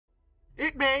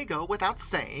It may go without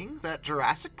saying that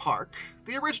Jurassic Park,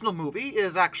 the original movie,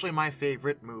 is actually my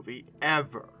favorite movie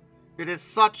ever. It is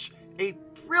such a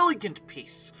brilliant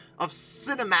piece of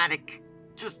cinematic,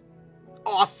 just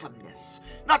awesomeness.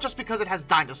 Not just because it has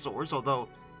dinosaurs, although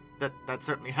that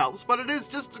certainly helps, but it is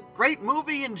just a great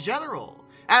movie in general,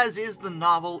 as is the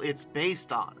novel it's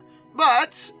based on.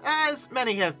 But, as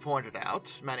many have pointed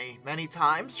out many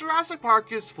times, Jurassic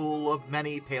Park is full of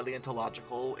many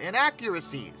paleontological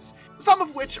inaccuracies, some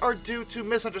of which are due to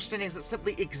misunderstandings that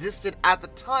simply existed at the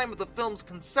time of the film's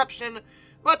conception,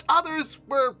 but others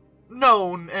were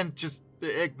known and just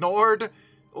ignored,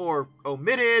 or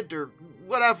omitted, or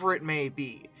whatever it may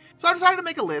be. So I decided to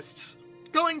make a list,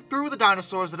 going through the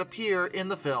dinosaurs that appear in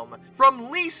the film,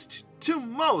 from least to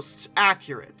most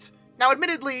accurate. Now,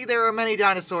 admittedly, there are many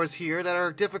dinosaurs here that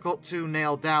are difficult to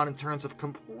nail down in terms of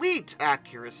complete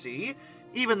accuracy.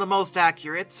 Even the most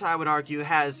accurate, I would argue,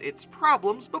 has its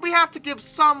problems, but we have to give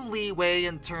some leeway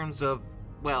in terms of,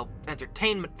 well,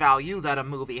 entertainment value that a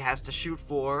movie has to shoot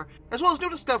for, as well as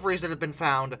new discoveries that have been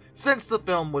found since the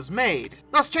film was made,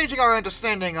 thus changing our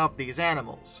understanding of these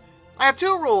animals. I have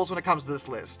two rules when it comes to this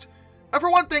list.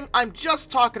 For one thing, I'm just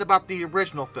talking about the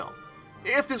original film.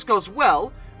 If this goes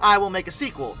well, I will make a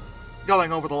sequel,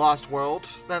 going over the Lost World,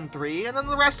 then 3, and then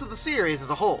the rest of the series as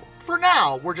a whole. For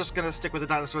now, we're just gonna stick with the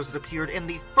dinosaurs that appeared in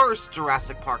the first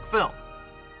Jurassic Park film.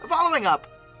 Following up,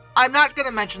 I'm not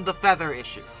gonna mention the feather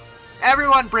issue.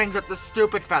 Everyone brings up the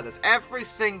stupid feathers every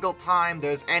single time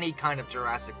there's any kind of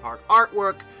Jurassic Park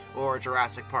artwork or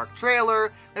Jurassic Park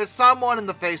trailer. There's someone in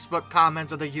the Facebook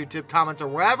comments or the YouTube comments or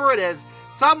wherever it is,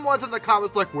 someone's in the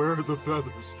comments like, where are the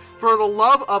feathers? For the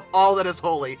love of all that is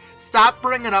holy, stop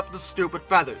bringing up the stupid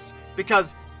feathers.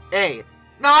 Because, A,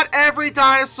 not every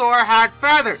dinosaur had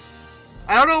feathers.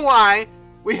 I don't know why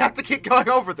we have to keep going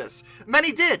over this.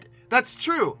 Many did. That's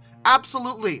true.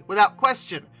 Absolutely. Without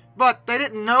question. But they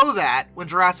didn't know that when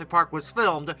Jurassic Park was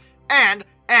filmed, and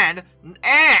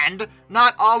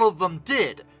not all of them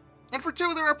did. And for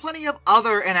two, there are plenty of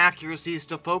other inaccuracies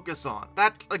to focus on,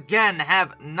 that, again,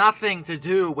 have nothing to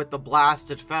do with the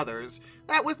blasted feathers,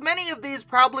 that with many of these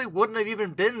probably wouldn't have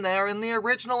even been there in the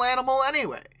original animal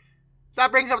anyway.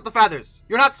 Stop bringing up the feathers.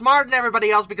 You're not smarter than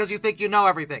everybody else because you think you know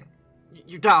everything.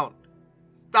 You don't.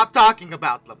 Stop talking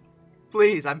about them.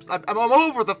 Please, I'm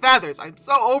over the feathers. I'm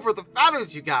so over the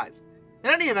feathers, you guys. In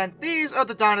any event, these are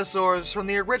the dinosaurs from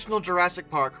the original Jurassic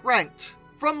Park, ranked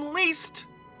from least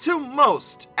to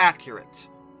most accurate.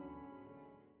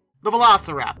 The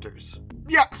Velociraptors.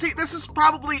 Yeah, see, this is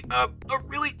probably a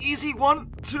really easy one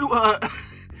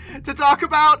to talk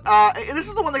about. This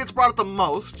is the one that gets brought up the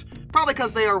most. Probably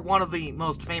because they are one of the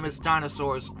most famous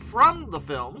dinosaurs from the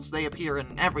films. They appear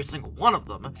in every single one of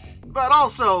them. But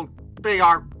also, they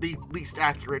are the least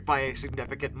accurate by a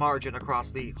significant margin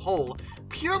across the whole,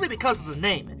 purely because of the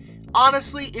name.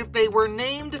 Honestly, if they were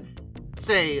named,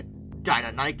 say,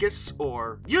 Deinonychus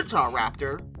or Utah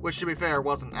Raptor, which to be fair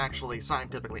wasn't actually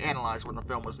scientifically analyzed when the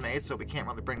film was made, so we can't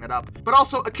really bring that up, but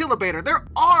also Achillobator, there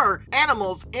are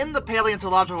animals in the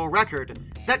paleontological record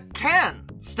that can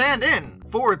stand in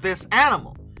for this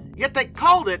animal, yet they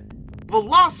called it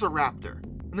Velociraptor.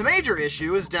 And the major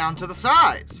issue is down to the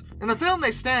size. In the film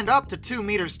they stand up to 2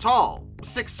 meters tall,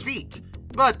 6 feet,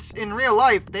 but in real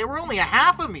life they were only a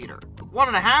half a meter,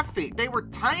 1.5 feet. They were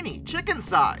tiny,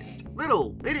 chicken-sized,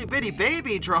 little itty-bitty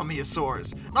baby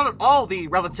dromaeosaurs, not at all the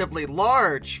relatively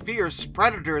large, fierce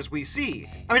predators we see.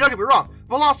 I mean, don't get me wrong,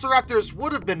 Velociraptors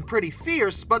would have been pretty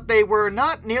fierce, but they were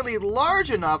not nearly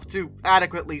large enough to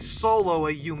adequately solo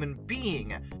a human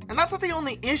being. And that's not the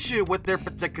only issue with their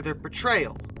particular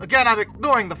portrayal. Again, I'm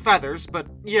ignoring the feathers, but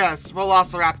yes,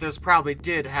 Velociraptors probably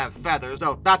did have feathers,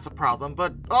 so that's a problem,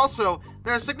 but also,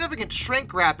 there's significant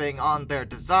shrink wrapping on their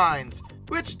designs,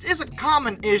 which is a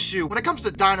common issue when it comes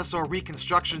to dinosaur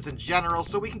reconstructions in general,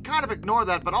 so we can kind of ignore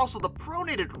that, but also the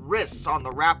pronated wrists on the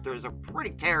raptors are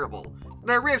pretty terrible.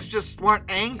 Their wrists just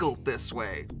weren't angled this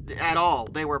way at all.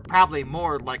 They were probably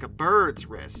more like a bird's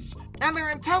wrists. And their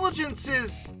intelligence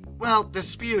is, well,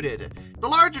 disputed. The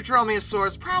larger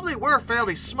dromaeosaurs probably were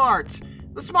fairly smart.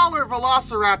 The smaller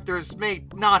velociraptors may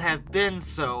not have been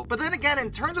so, but then again, in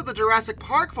terms of the Jurassic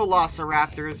Park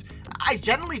velociraptors, I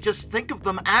generally just think of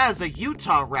them as a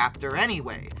Utah raptor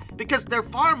anyway, because they're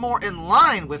far more in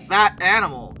line with that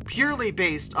animal, purely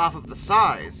based off of the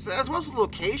size, as well as the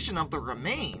location of the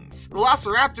remains.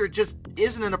 Velociraptor just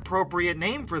isn't an appropriate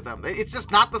name for them. It's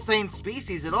just not the same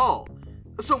species at all.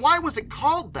 So why was it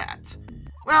called that?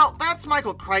 Well, that's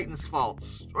Michael Crichton's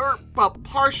fault, or, well,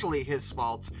 partially his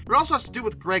fault, but it also has to do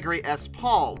with Gregory S.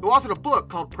 Paul, who authored a book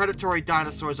called Predatory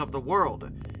Dinosaurs of the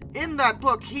World. In that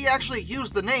book, he actually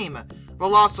used the name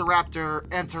Velociraptor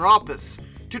enteropus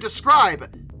to describe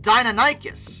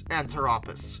Deinonychus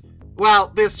enteropus. While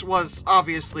this was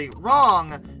obviously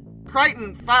wrong,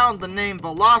 Crichton found the name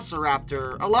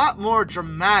Velociraptor a lot more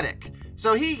dramatic,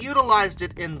 so he utilized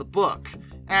it in the book,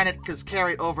 and it was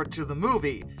carried over to the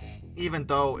movie, even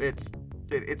though it's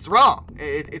wrong.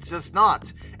 It's just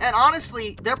not. And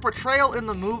honestly, their portrayal in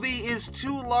the movie is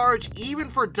too large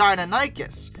even for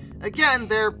Deinonychus. Again,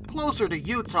 they're closer to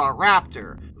Utah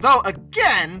Raptor. Though,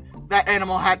 again, that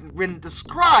animal hadn't been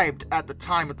described at the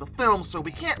time of the film, so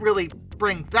we can't really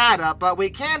bring that up, but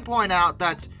we can point out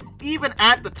that even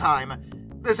at the time,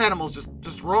 this animal's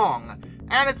just wrong.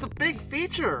 And it's a big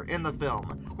feature in the film,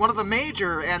 one of the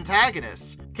major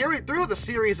antagonists. Carried through the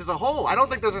series as a whole, I don't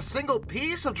think there's a single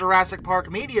piece of Jurassic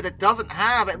Park media that doesn't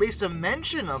have at least a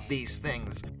mention of these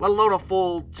things, let alone a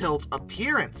full tilt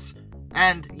appearance.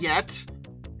 And yet,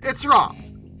 it's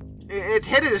wrong. It's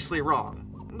hideously wrong.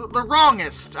 The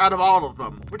wrongest out of all of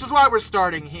them, which is why we're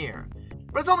starting here.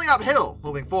 But it's only uphill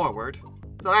moving forward,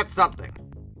 so that's something.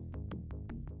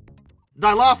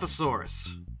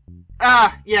 Dilophosaurus.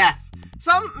 Yes.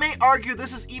 Some may argue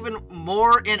this is even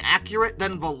more inaccurate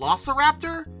than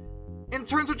Velociraptor in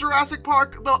terms of Jurassic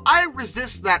Park, though I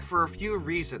resist that for a few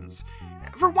reasons.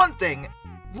 For one thing,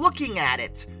 looking at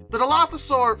it, the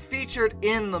Dilophosaur featured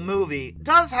in the movie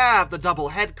does have the double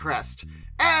head crest,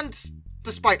 and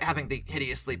despite having the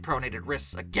hideously pronated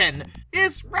wrists again,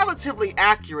 is relatively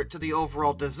accurate to the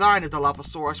overall design of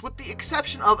Dilophosaurus, with the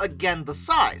exception of, again, the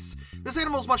size. This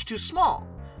animal's much too small.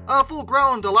 A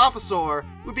full-grown Dilophosaur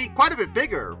would be quite a bit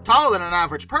bigger, taller than an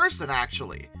average person,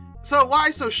 actually. So why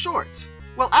so short?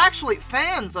 Well, actually,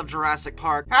 fans of Jurassic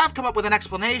Park have come up with an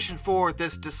explanation for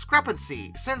this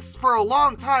discrepancy, since for a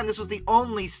long time this was the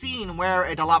only scene where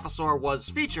a Dilophosaur was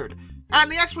featured,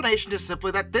 and the explanation is simply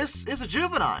that this is a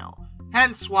juvenile.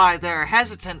 Hence why they're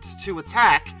hesitant to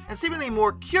attack, and seemingly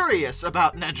more curious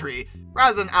about Nedry,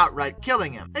 rather than outright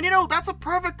killing him. And you know, that's a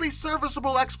perfectly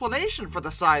serviceable explanation for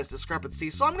the size discrepancy,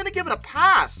 so I'm gonna give it a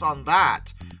pass on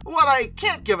that. What I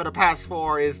can't give it a pass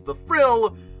for is the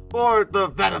frill, or the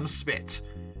venom spit,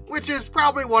 which is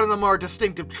probably one of the more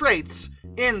distinctive traits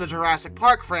in the Jurassic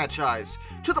Park franchise,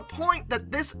 to the point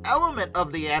that this element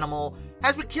of the animal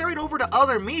has been carried over to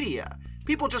other media.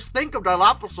 People just think of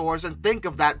Dilophosaurs and think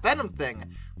of that venom thing,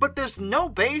 but there's no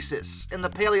basis in the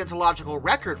paleontological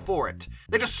record for it.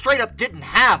 They just straight up didn't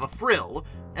have a frill,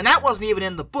 and that wasn't even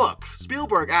in the book.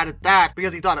 Spielberg added that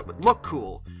because he thought it would look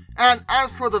cool. And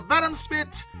as for the venom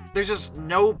spit, there's just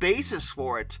no basis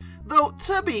for it. Though,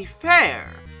 to be fair,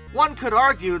 one could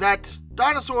argue that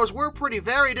dinosaurs were pretty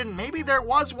varied and maybe there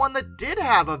was one that did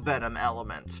have a venom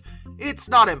element. It's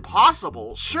not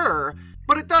impossible, sure,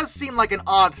 but it does seem like an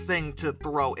odd thing to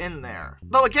throw in there.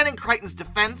 Though again, in Crichton's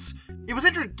defense, it was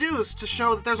introduced to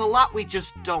show that there's a lot we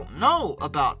just don't know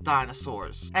about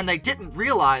dinosaurs, and they didn't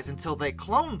realize until they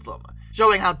cloned them,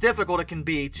 showing how difficult it can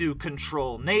be to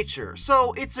control nature.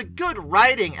 So it's a good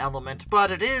writing element,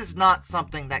 but it is not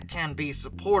something that can be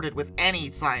supported with any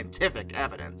scientific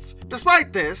evidence.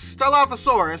 Despite this,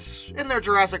 Dilophosaurus, in their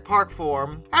Jurassic Park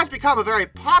form, has become a very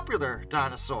popular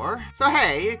dinosaur, so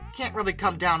hey, you can't really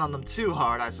come down on them too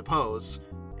hard, I suppose.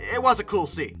 It was a cool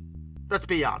scene. Let's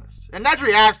be honest. And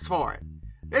Nedry asked for it.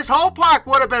 This whole park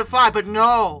would have been fine, but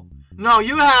no,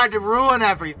 you had to ruin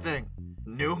everything.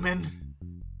 Newman.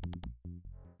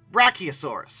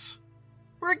 Brachiosaurus.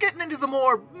 We're getting into the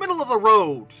more middle of the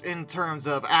road in terms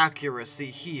of accuracy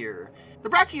here. The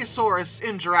Brachiosaurus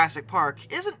in Jurassic Park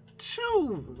isn't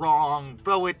too wrong,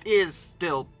 though it is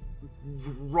still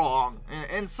wrong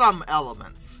in some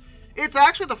elements. It's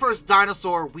actually the first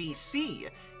dinosaur we see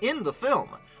in the film,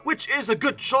 which is a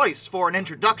good choice for an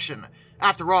introduction.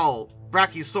 After all,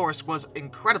 Brachiosaurus was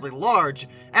incredibly large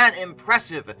and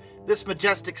impressive. This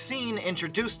majestic scene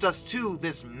introduced us to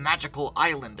this magical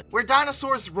island, where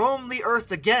dinosaurs roam the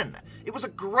earth again. It was a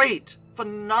great,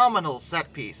 phenomenal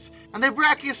set piece, and the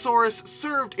Brachiosaurus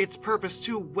served its purpose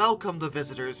to welcome the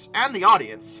visitors and the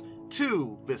audience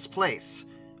to this place.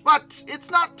 But it's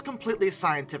not completely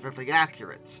scientifically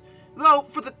accurate, though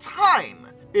for the time,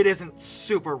 it isn't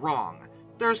super wrong.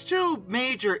 There's two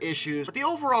major issues with the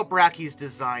overall Brachie's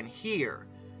design here.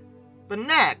 The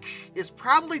neck is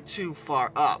probably too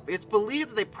far up. It's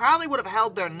believed that they probably would have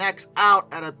held their necks out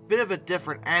at a bit of a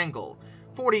different angle,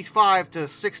 45 to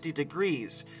 60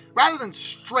 degrees, rather than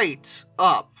straight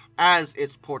up as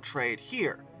it's portrayed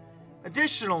here.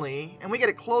 Additionally, and we get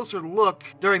a closer look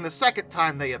during the second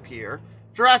time they appear,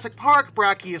 Jurassic Park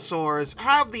brachiosaurs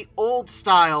have the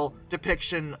old-style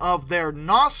depiction of their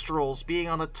nostrils being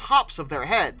on the tops of their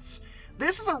heads.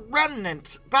 This is a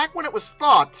remnant back when it was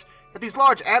thought that these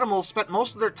large animals spent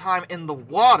most of their time in the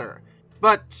water.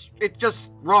 But it's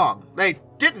just wrong. They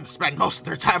didn't spend most of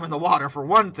their time in the water, for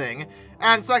one thing,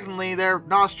 and secondly, their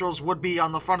nostrils would be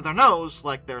on the front of their nose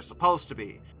like they're supposed to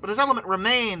be. But this element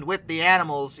remained with the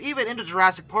animals, even into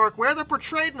Jurassic Park, where they're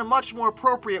portrayed in a much more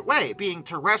appropriate way, being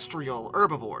terrestrial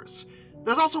herbivores.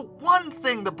 There's also one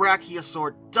thing the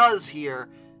Brachiosaur does here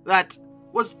that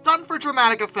was done for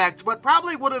dramatic effect, but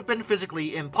probably would have been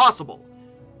physically impossible.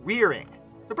 Rearing.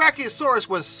 The Brachiosaurus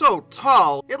was so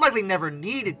tall, it likely never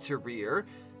needed to rear,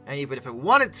 and even if it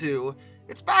wanted to,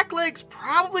 its back legs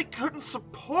probably couldn't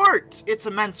support its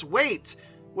immense weight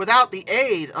without the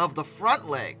aid of the front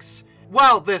legs.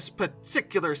 While this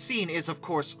particular scene is of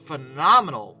course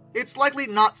phenomenal, it's likely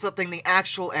not something the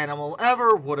actual animal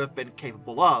ever would have been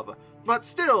capable of. But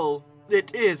still,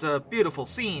 it is a beautiful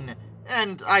scene,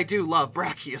 and I do love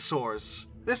Brachiosaurs.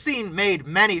 This scene made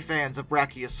many fans of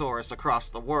Brachiosaurus across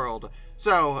the world,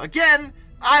 so again,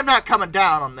 I'm not coming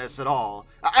down on this at all.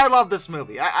 I love this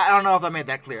movie. I don't know if I made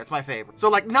that clear, it's my favorite. So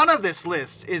like, none of this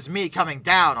list is me coming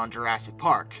down on Jurassic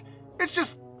Park. It's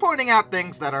just pointing out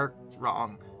things that are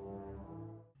wrong.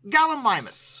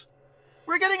 Gallimimus.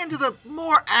 We're getting into the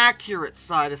more accurate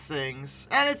side of things,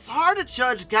 and it's hard to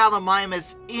judge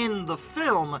Gallimimus in the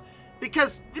film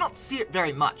because we don't see it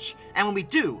very much, and when we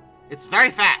do, it's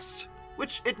very fast,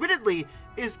 which admittedly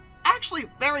is actually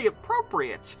very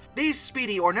appropriate. These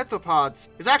speedy ornithopods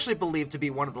is actually believed to be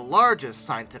one of the largest,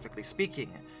 scientifically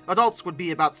speaking. Adults would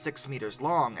be about 6 meters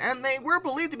long, and they were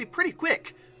believed to be pretty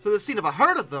quick, so the scene of a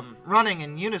herd of them running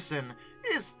in unison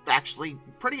is actually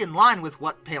pretty in line with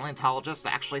what paleontologists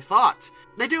actually thought.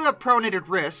 They do have pronated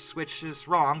wrists, which is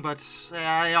wrong, but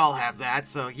they all have that,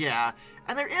 so yeah.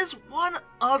 And there is one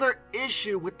other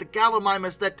issue with the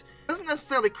Gallimimus that doesn't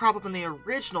necessarily crop up in the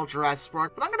original Jurassic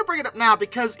Park, but I'm going to bring it up now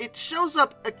because it shows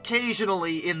up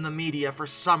occasionally in the media for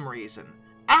some reason.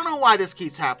 I don't know why this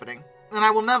keeps happening, and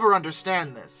I will never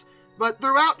understand this, but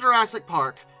throughout Jurassic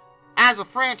Park, as a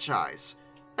franchise,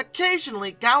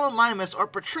 occasionally Gallimimus are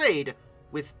portrayed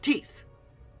with teeth.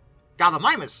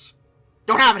 Gallimimus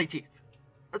don't have any teeth.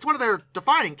 That's one of their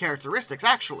defining characteristics,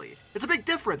 actually. It's a big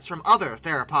difference from other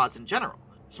theropods in general.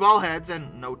 Small heads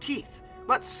and no teeth.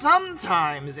 But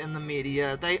sometimes in the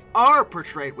media, they are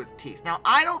portrayed with teeth. Now,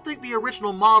 I don't think the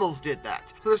original models did that,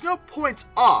 so there's no points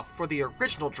off for the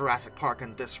original Jurassic Park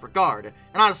in this regard.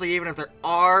 And honestly, even if there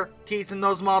are teeth in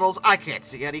those models, I can't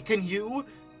see any, can you?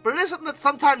 But it is something that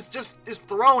sometimes just is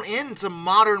thrown into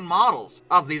modern models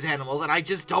of these animals, and I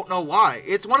just don't know why.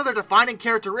 It's one of their defining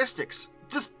characteristics.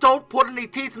 Just don't put any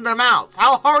teeth in their mouths.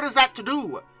 How hard is that to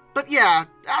do? But yeah,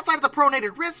 outside of the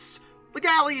pronated wrists, the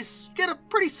galleys get a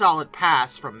pretty solid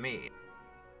pass from me.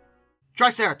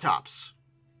 Triceratops.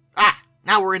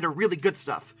 Now we're into really good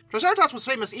stuff. Triceratops was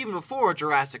famous even before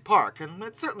Jurassic Park, and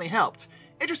it certainly helped.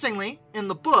 Interestingly, in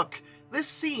the book, this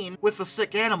scene with the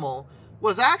sick animal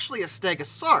was actually a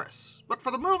Stegosaurus, but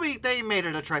for the movie, they made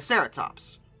it a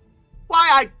Triceratops. Why,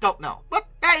 I don't know, but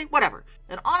hey, whatever.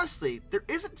 And honestly, there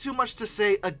isn't too much to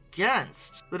say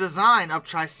against the design of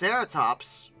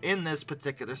Triceratops in this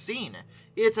particular scene.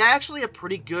 It's actually a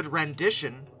pretty good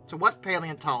rendition to what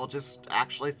paleontologists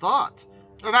actually thought.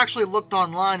 I've actually looked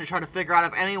online to try to figure out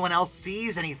if anyone else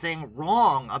sees anything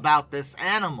wrong about this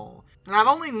animal, and I've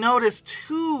only noticed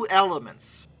 2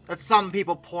 elements that some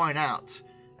people point out.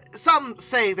 Some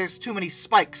say there's too many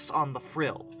spikes on the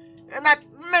frill, and that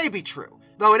may be true,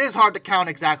 though it is hard to count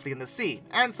exactly in the scene,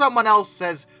 and someone else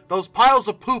says those piles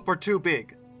of poop are too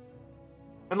big.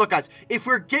 And look guys, if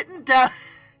we're getting down...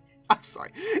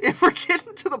 if we're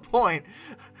getting to the point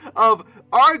of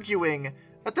arguing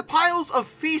that the piles of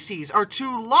feces are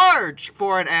too large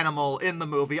for an animal in the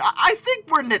movie, I think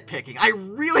we're nitpicking. I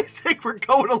really think we're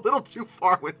going a little too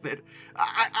far with it.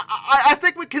 I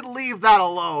think we could leave that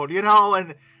alone, you know,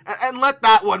 and let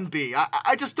that one be.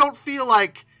 I just don't feel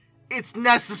like it's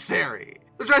necessary.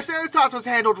 The Triceratops was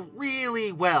handled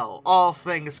really well, all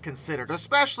things considered,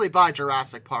 especially by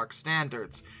Jurassic Park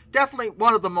standards. Definitely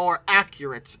one of the more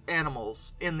accurate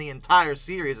animals in the entire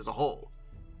series as a whole.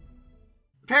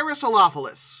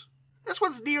 Parasaurolophus. This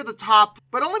one's near the top,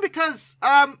 but only because,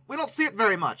 we don't see it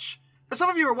very much. And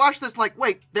some of you are watching this like,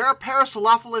 wait, there are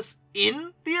Parasaurolophus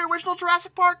in the original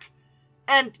Jurassic Park?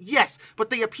 And yes,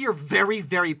 but they appear very,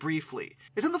 very briefly.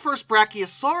 It's in the first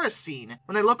Brachiosaurus scene,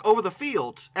 when they look over the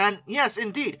field, and yes,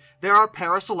 indeed, there are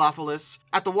Parasaurolophus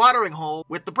at the watering hole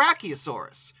with the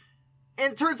Brachiosaurus.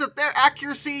 In terms of their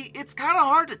accuracy, it's kind of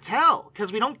hard to tell,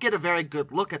 because we don't get a very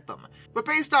good look at them. But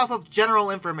based off of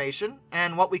general information,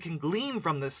 and what we can glean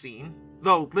from this scene,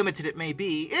 though limited it may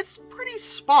be, it's pretty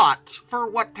spot for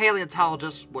what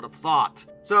paleontologists would have thought.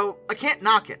 So, I can't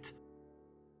knock it.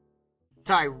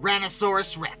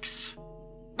 Tyrannosaurus Rex.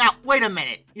 Now, wait a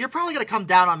minute. You're probably gonna come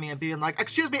down on me and being like,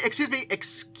 excuse me,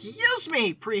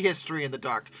 Prehistory in the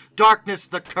Dark. Darkness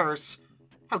the curse.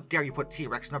 How dare you put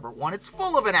T-Rex #1? It's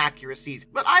full of inaccuracies.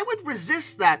 But I would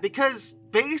resist that because,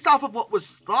 based off of what was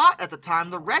thought at the time,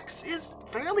 the Rex is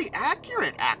fairly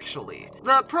accurate, actually.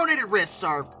 The pronated wrists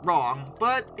are wrong,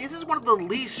 but it is one of the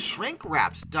least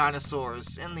shrink-wrapped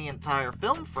dinosaurs in the entire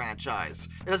film franchise.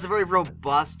 It has a very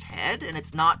robust head, and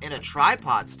it's not in a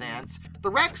tripod stance. The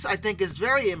Rex, I think, is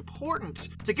very important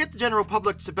to get the general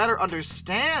public to better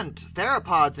understand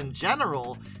theropods in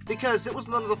general, because it was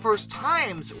one of the first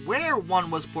times where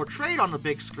one was portrayed on the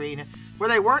big screen where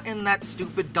they weren't in that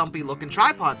stupid, dumpy-looking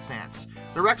tripod stance.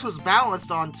 The Rex was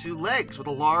balanced on 2 legs with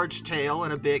a large tail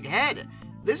and a big head.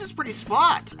 This is pretty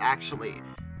spot, actually.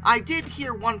 I did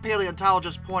hear one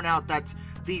paleontologist point out that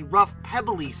the rough,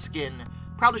 pebbly skin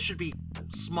probably should be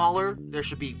smaller. There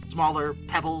should be smaller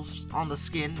pebbles on the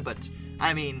skin, but,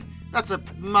 I mean, that's a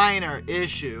minor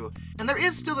issue. And there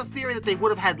is still the theory that they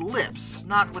would have had lips,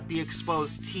 not with the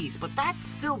exposed teeth, but that's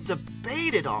still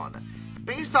debated on.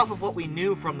 Based off of what we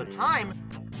knew from the time,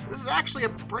 this is actually a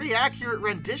pretty accurate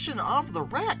rendition of the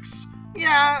Rex.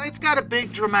 Yeah, it's got a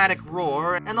big dramatic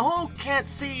roar, and the whole can't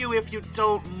see you if you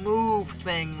don't move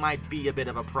thing might be a bit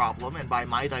of a problem, and by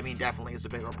might I mean definitely is a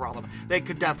bit of a problem. They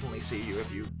could definitely see you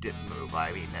if you didn't move.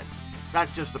 I mean,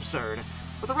 that's just absurd.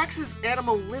 But the Rex's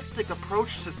animalistic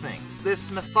approach to things, this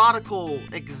methodical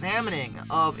examining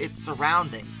of its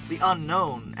surroundings, the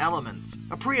unknown elements,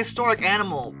 a prehistoric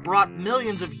animal brought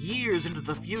millions of years into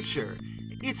the future,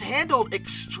 it's handled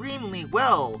extremely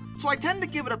well, so I tend to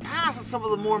give it a pass on some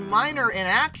of the more minor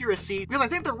inaccuracies, because I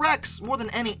think the Rex, more than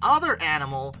any other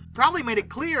animal, probably made it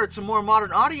clear to more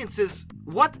modern audiences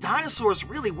what dinosaurs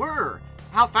really were,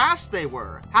 how fast they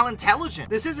were, how intelligent.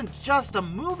 This isn't just a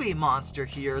movie monster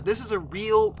here, this is a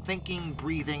real, thinking,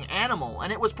 breathing animal,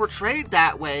 and it was portrayed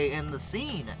that way in the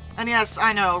scene. And yes,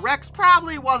 I know, Rex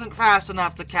probably wasn't fast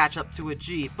enough to catch up to a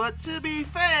Jeep, but to be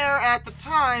fair, at the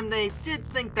time, they did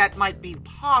think that might be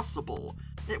possible.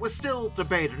 It was still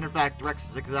debated, and in fact,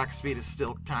 Rex's exact speed is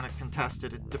still kind of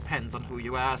contested, it depends on who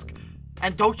you ask.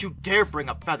 And don't you dare bring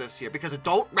up feathers here, because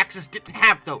adult Rexes didn't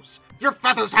have those. Your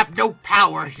feathers have no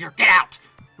power here, get out!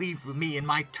 Leave me and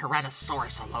my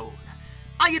Tyrannosaurus alone.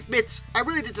 I admit, I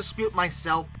really did dispute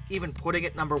myself even putting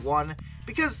it #1,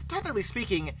 because technically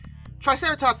speaking,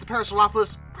 Triceratops the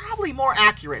Parasaurolophus probably more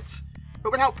accurate.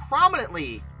 But with how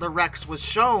prominently the Rex was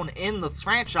shown in the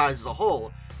franchise as a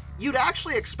whole, you'd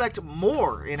actually expect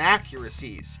more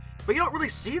inaccuracies. But you don't really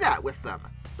see that with them.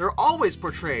 They're always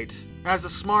portrayed as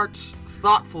the smart,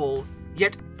 thoughtful,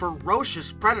 yet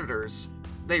ferocious predators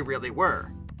they really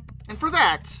were. And for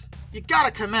that, you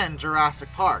gotta commend Jurassic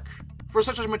Park for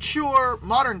such a mature,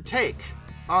 modern take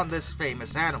on this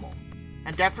famous animal,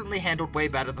 and definitely handled way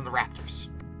better than the raptors.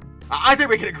 I think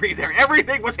we can agree there.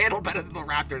 Everything was handled better than the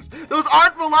raptors. Those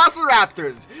aren't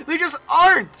velociraptors. They just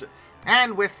aren't.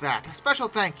 And with that, a special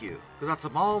thank you goes out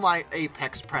to all my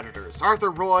apex predators,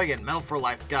 Arthur Roy and Metal for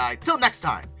Life Guy. Till next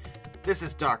time, this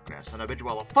is Darkness, and I bid you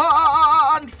all a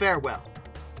fond farewell.